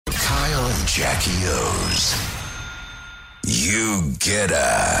Kyle and Jackie O's. You get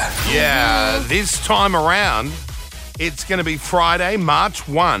a... Yeah, this time around, it's going to be Friday, March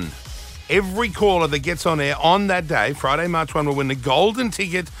 1. Every caller that gets on air on that day, Friday, March 1, will win the golden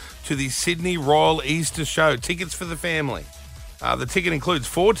ticket to the Sydney Royal Easter Show. Tickets for the family. The ticket includes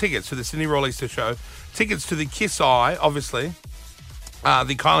 4 tickets to the Sydney Royal Easter Show, tickets to the Kiss Eye, obviously,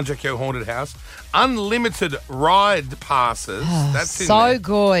 the Kyle and Jackie O Haunted House, unlimited ride passes. That's in So there.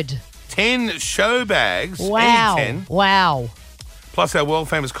 good. 10 show bags. Wow. Any 10. Wow. Plus our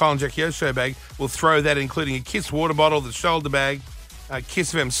world-famous Kyle and Jackie O show bag. We'll throw that, including a Kiss water bottle, the shoulder bag,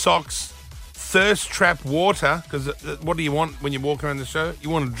 Kiss FM socks, thirst trap water, because what do you want when you walk around the show? You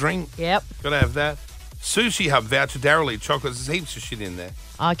want a drink. Yep. Got to have that. Sushi Hub voucher, Darrell chocolates. There's heaps of shit in there.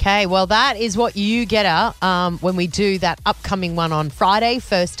 Okay, well, that is what you get when we do that upcoming one on Friday,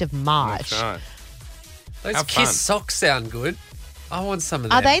 1st of March. That's right. Those Have Kiss fun. socks sound good. I want some of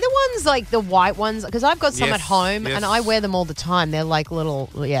them. Are they the ones like the white ones? Because I've got some Yes, at home yes. and I wear them all the time. They're like little,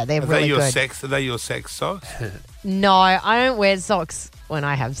 they're Are they really your good. sex? Are they your sex socks? No, I don't wear socks when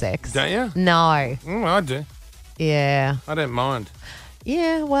I have sex. Don't you? No. I do. Yeah. I don't mind.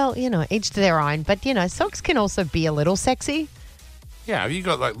 Yeah, well, each to their own. But, socks can also be a little sexy. Yeah, have you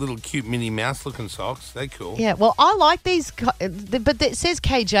got like little cute Minnie Mouse looking socks? They're cool. Yeah, well, I like these, but it says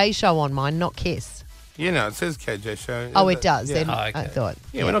KJ Show on mine, not Kiss. It says KJ Show. Oh, it does. Yeah. Then I thought.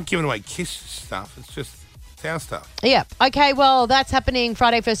 Yeah, we're not giving away Kiss stuff. It's just our stuff. Yeah. Okay, well, that's happening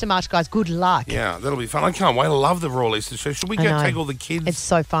Friday, 1st of March, guys. Good luck. Yeah, that'll be fun. I can't wait. I love the Royal Easter Show. Should we I go know. take all the kids? It's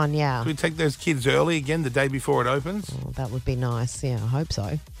so fun, yeah. Should we take those kids early again the day before it opens? Oh, that would be nice. Yeah, I hope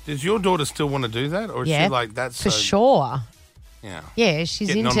so. Does your daughter still want to do that? Or is Yeah, she like that? for sure. Yeah. Yeah, she's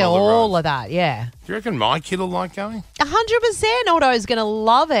Getting into on all the all rides. of that, yeah. Do you reckon my kid will like going? 100% Otto's going to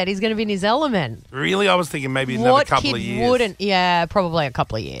love it. He's going to be in his element. Really? I was thinking maybe another What couple kid of years. wouldn't? Yeah, probably a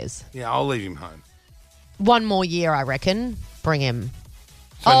couple of years. Yeah, I'll leave him home. One more year, I reckon. Bring him.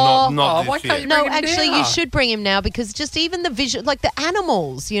 So not why this can't year. you No, bring him actually, now? you should bring him now because just even the vision, like the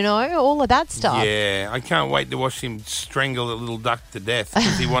animals, all of that stuff. Yeah, I can't wait to watch him strangle a little duck to death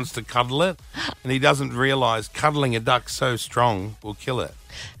because he wants to cuddle it, and he doesn't realise cuddling a duck so strong will kill it.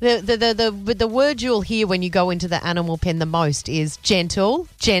 The word you'll hear when you go into the animal pen the most is gentle.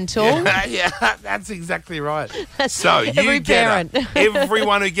 Yeah, that's exactly right. So Every you get parent.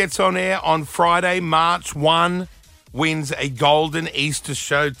 everyone who gets on air on Friday, March 1, wins a golden Easter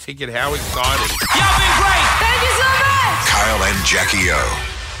show ticket. How exciting. Kyle and Jackie O.